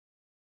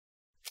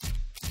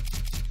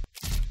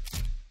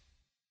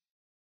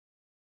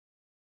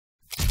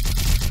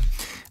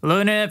Hello,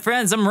 Internet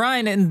friends. I'm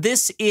Ryan, and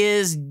this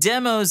is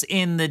Demos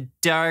in the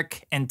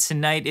Dark. And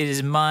tonight it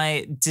is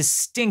my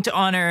distinct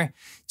honor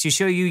to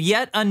show you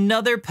yet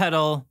another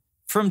pedal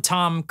from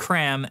Tom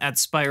Cram at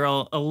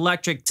Spiral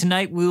Electric.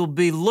 Tonight we will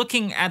be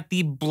looking at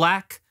the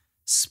Black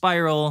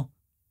Spiral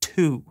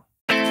II.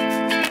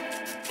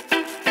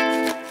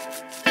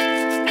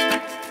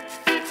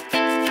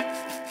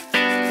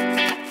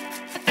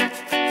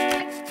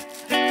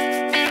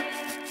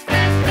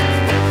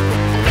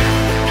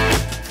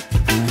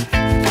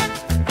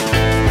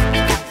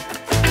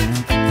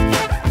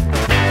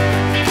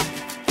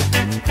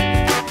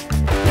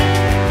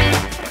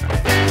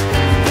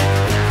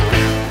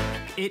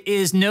 It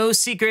is no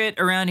secret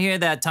around here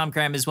that Tom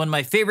Cram is one of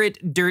my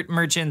favorite dirt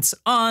merchants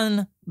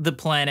on the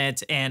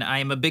planet, and I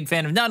am a big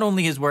fan of not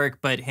only his work,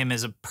 but him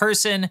as a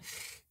person.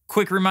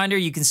 Quick reminder,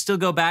 you can still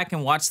go back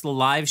and watch the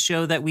live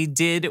show that we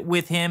did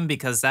with him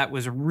because that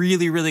was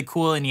really, really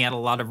cool, and he had a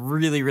lot of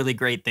really, really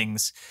great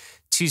things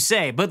to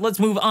say. But let's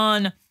move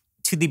on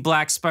to the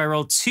Black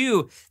Spiral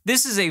II.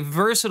 This is a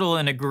versatile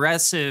and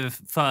aggressive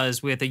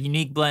fuzz with a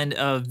unique blend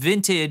of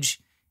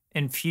vintage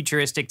and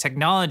futuristic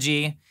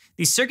technology.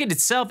 The circuit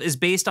itself is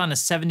based on a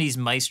 70s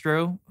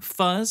Maestro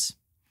fuzz.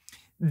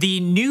 The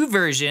new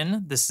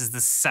version, this is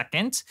the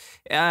second,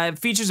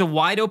 features a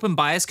wide open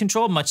bias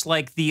control, much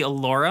like the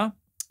Allora.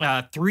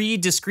 3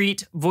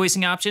 discrete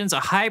voicing options, a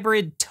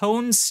hybrid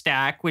tone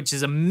stack, which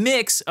is a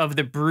mix of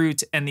the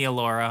Brute and the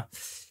Allora,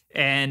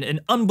 and an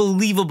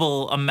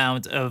unbelievable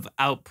amount of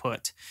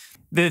output.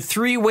 The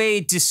 3-way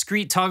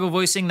discrete toggle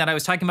voicing that I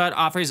was talking about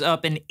offers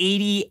up an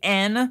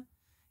 80N,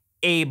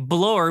 a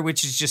blower,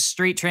 which is just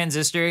straight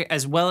transistor,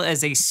 as well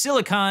as a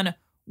silicon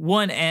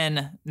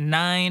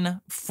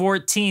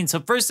 1N914. So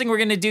first thing we're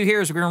gonna do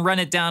here is we're gonna run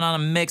it down on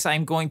a mix.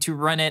 I'm going to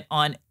run it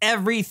on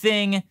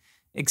everything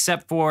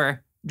except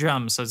for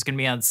drums. So it's gonna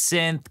be on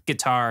synth,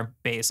 guitar,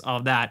 bass, all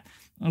of that.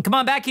 And come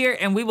on back here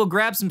and we will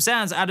grab some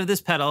sounds out of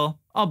this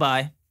pedal all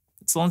by.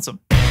 It's lonesome.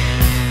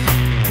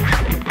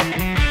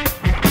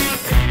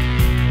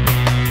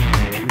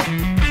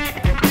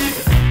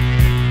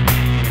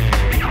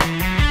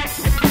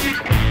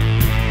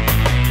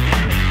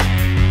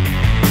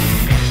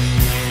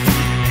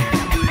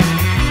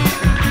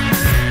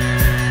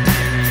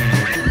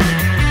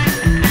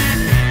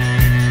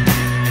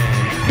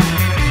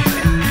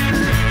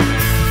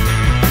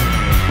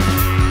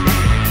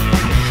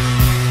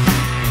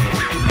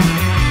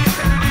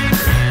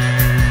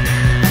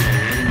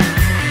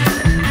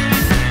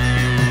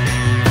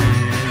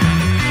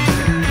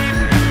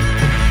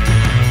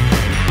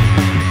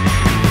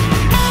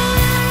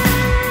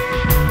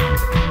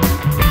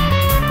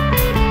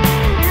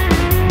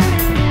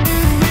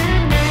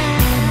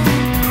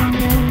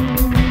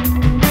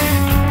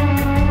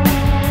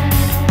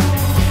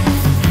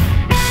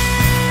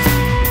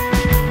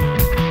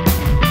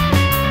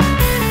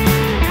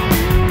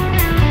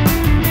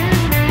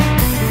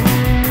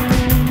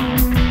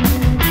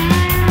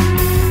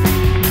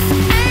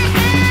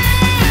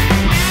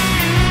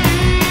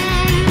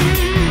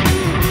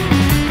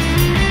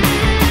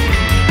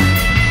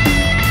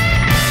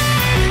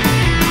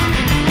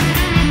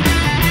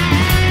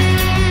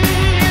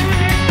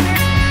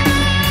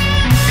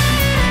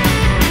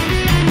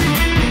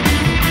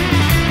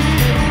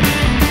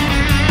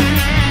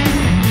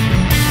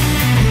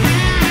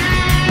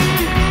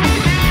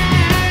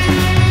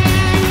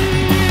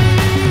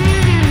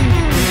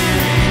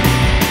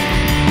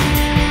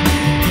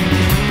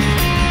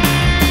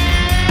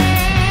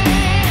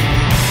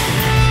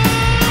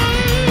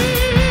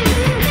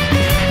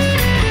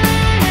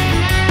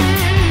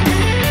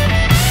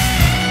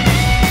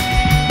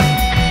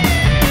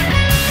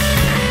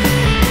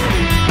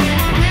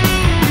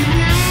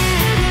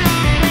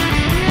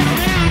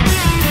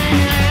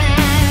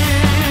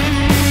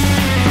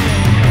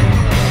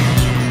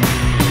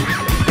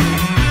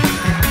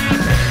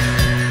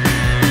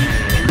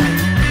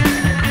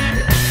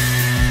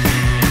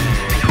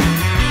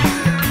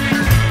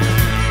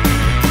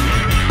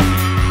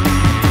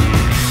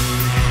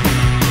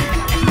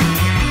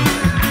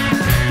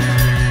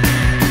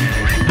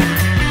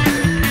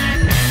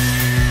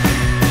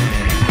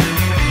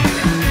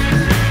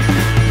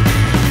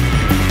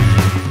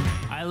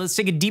 Let's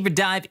take a deeper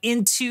dive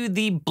into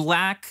the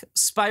Black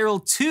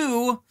Spiral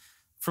II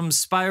from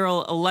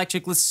Spiral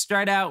Electric. Let's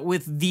start out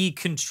with the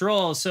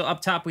control. So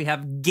up top we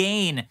have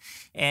gain,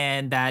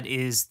 and that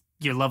is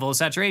your level of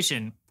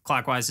saturation.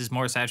 Clockwise is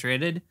more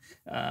saturated,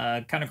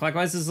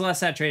 counterclockwise is less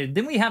saturated.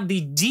 Then we have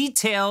the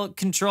detail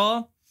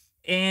control,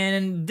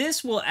 and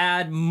this will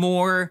add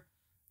more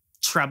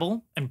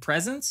treble and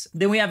presence.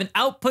 Then we have an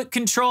output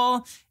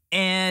control,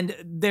 and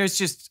there's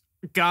just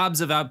gobs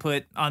of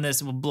output on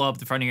this. It will blow up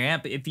the front of your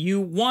amp if you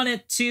want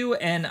it to,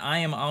 and I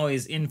am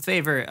always in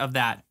favor of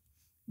that.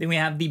 Then we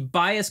have the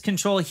bias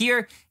control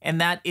here, and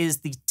that is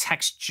the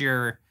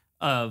texture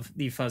of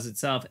the fuzz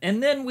itself.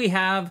 And then we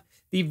have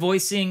the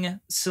voicing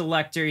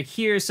selector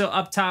here. So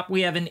up top,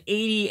 we have an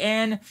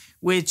 80N,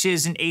 which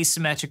is an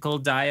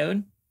asymmetrical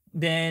diode.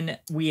 Then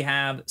we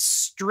have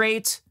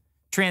straight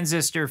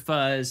transistor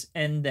fuzz,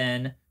 and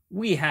then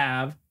we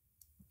have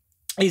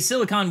a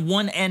Silicon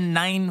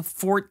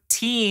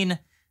 1N914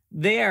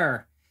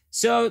 there.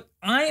 So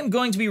I am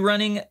going to be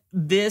running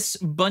this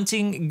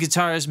Bunting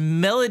Guitars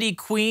Melody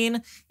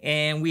Queen,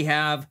 and we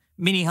have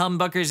mini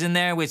humbuckers in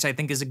there, which I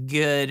think is a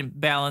good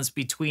balance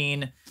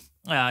between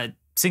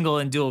single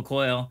and dual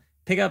coil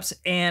pickups.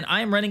 And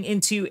I'm running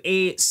into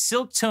a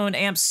Silktone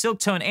amp.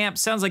 Silktone amp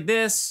sounds like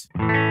this.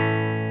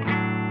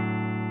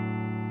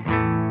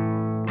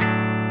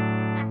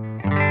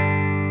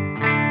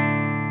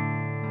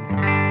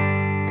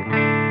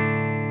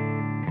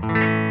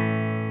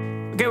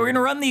 Okay, we're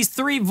gonna run these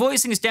 3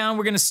 voicings down.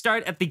 We're gonna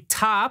start at the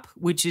top,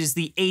 which is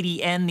the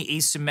 80N, the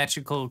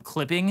asymmetrical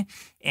clipping,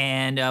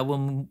 and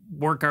we'll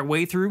work our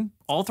way through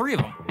all 3 of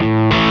them.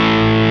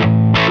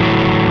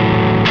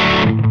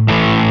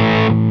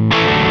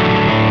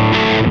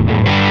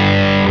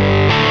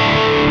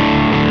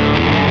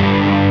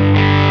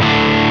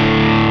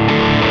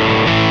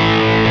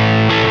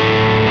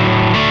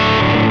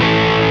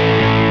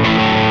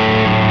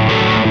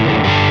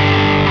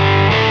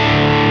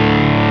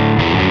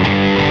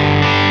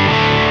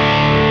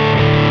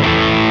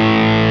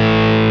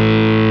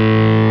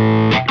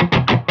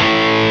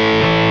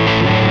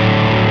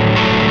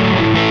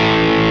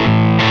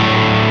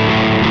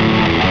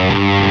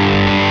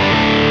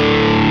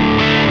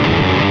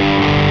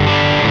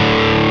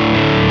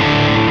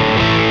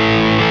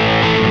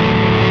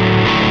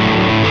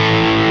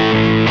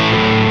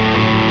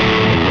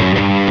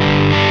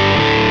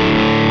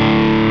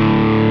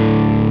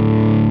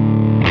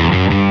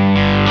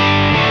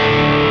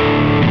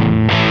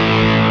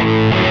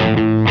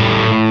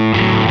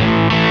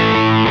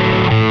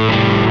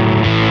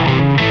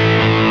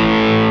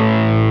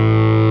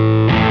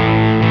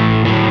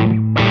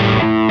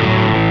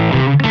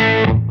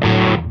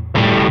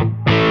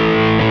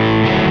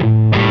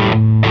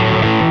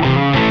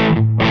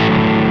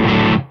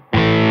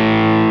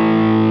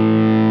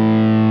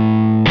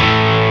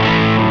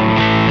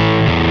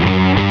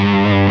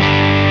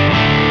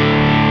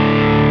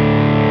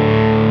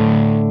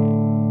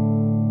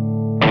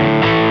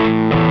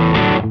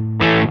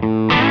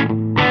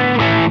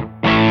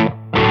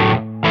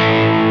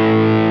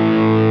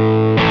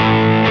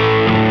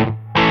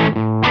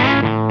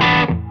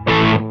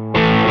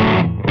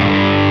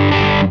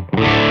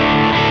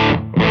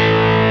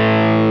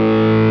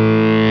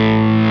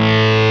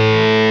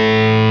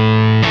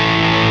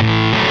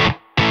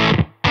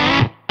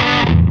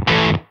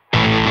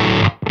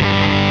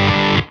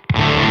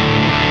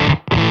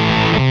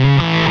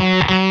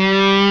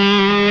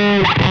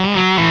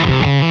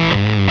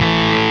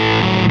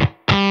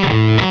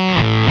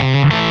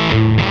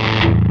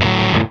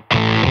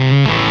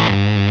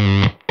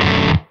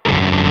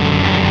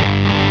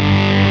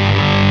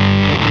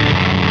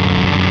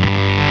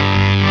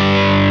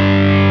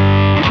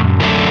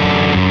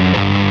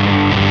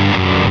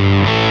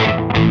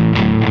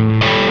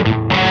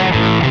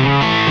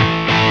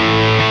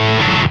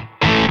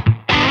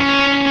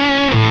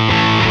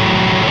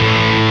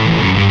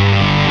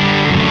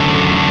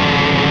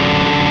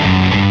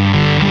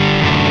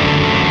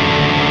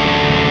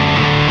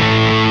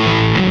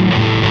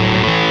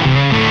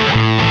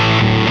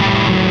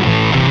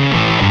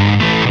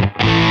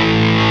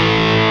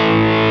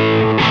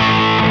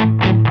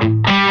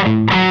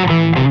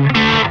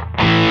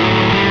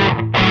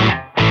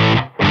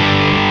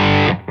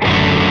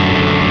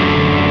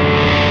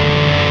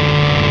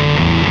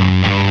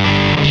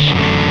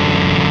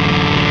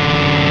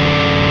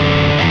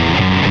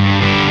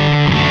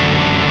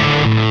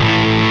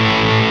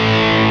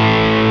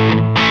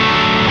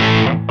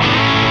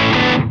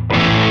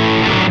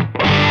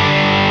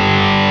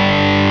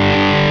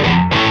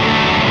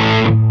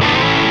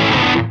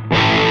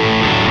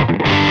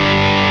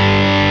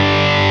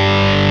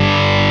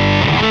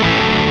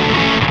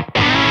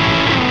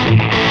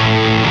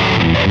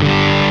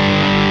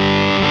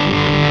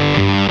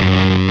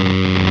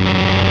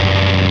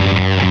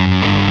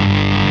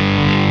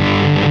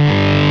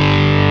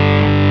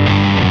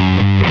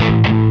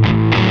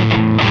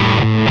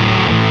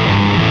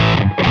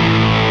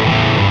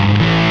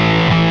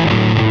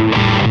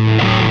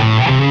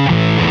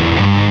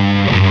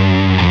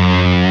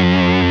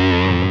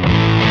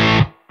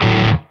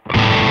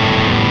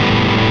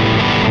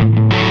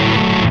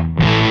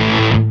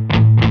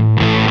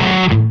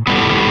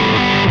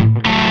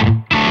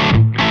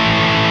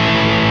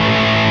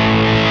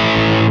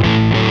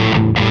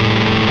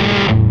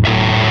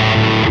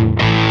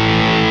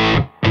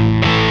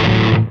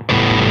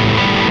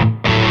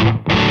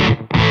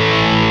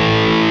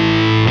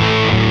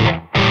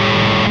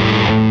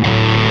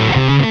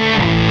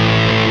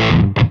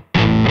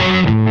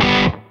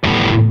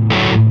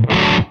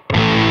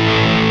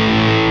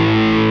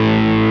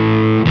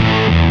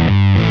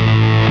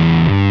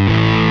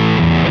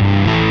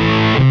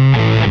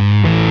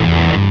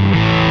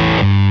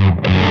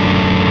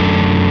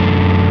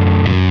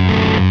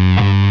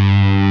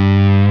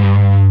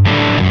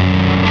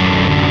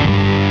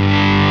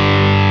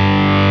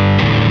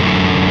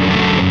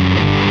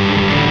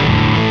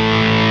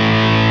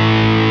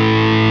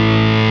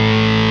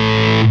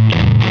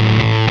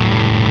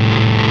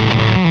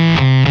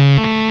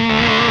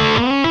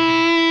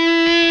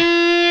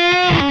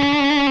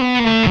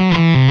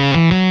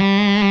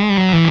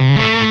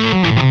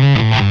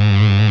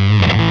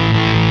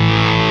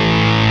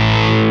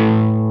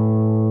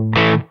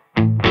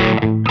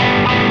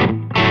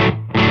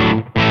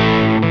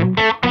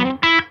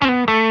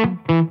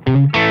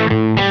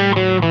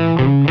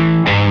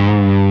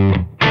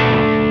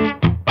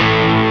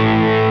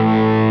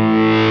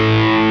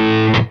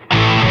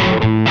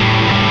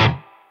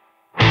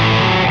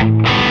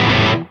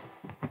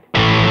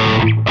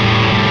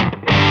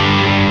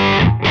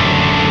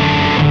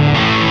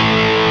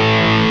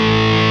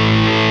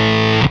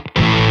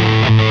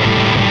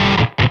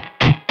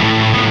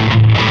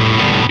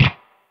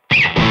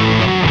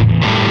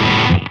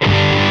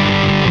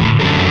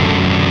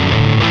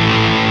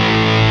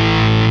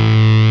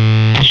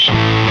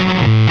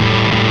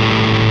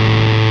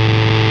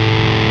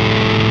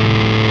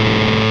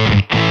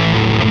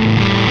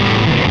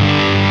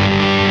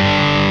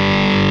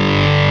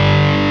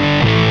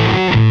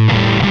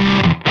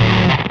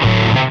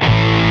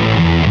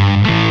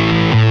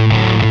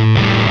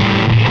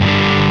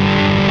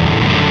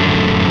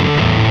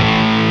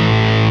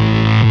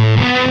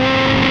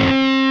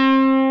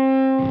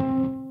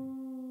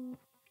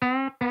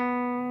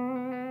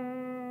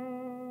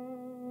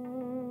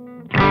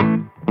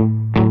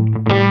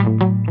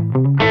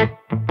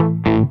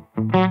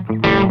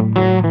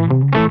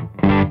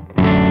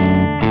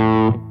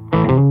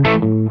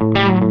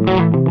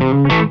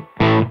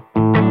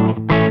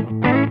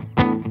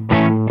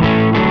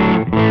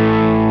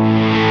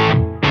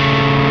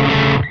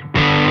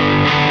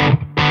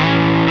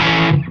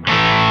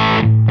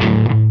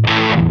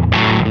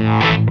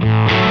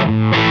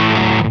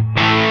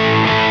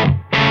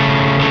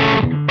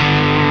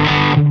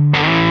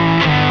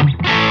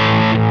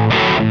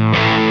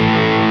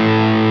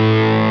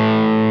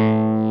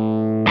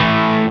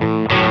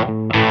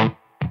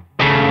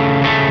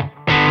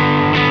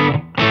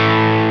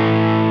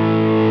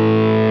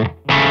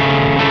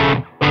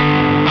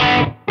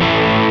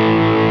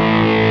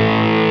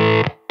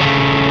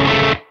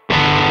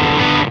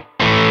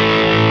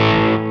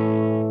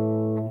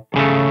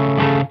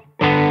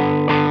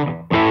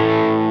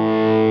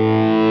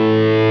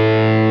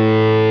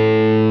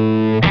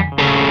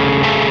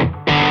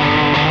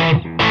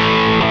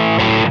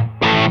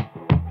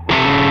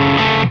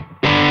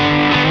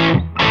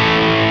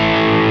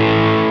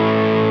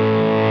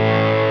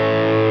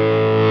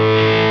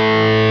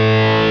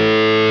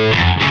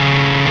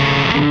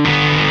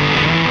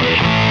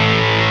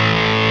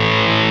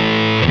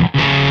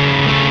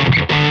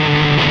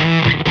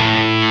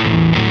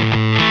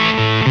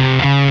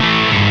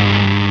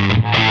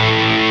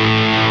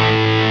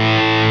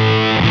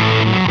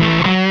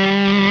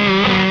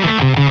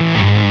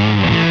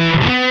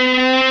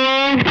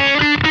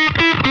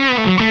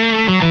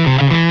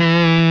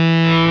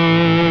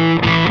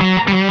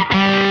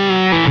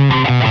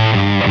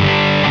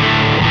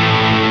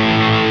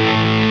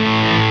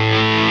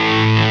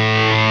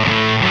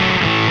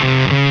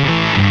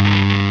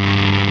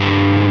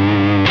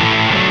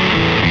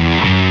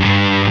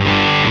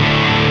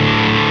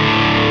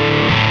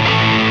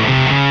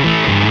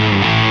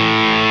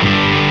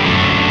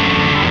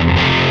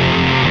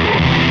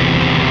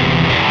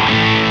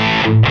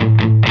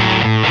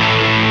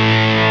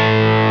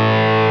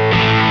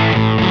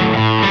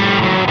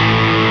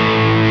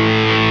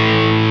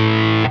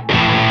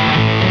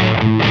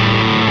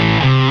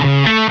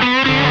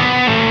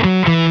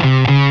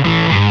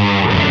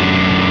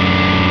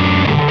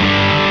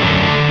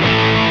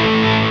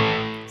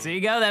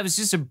 was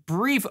just a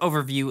brief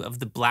overview of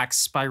the Black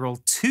Spiral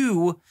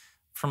II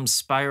from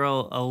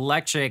Spiral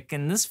Electric,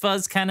 and this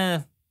fuzz kind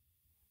of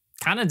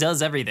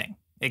does everything.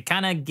 It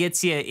kind of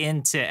gets you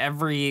into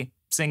every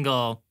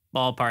single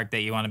ballpark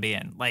that you want to be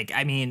in. Like,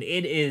 I mean,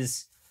 it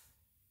is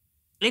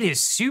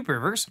super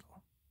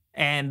versatile.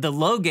 And the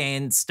low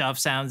gain stuff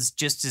sounds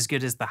just as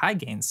good as the high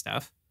gain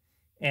stuff.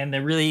 And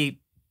the really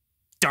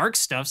dark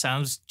stuff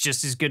sounds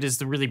just as good as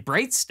the really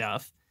bright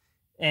stuff.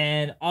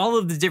 And all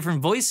of the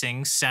different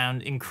voicings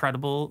sound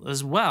incredible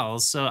as well.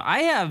 So I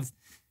have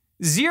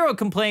zero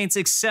complaints,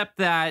 except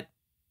that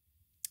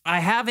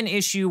I have an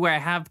issue where I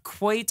have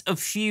quite a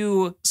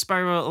few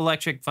Spiral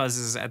Electric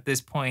fuzzes at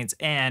this point,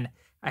 and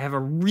I have a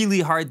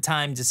really hard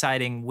time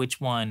deciding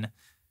which one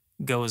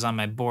goes on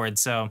my board.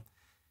 So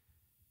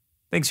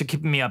thanks for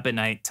keeping me up at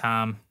night,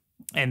 Tom.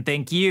 And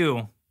thank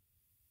you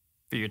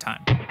for your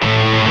time.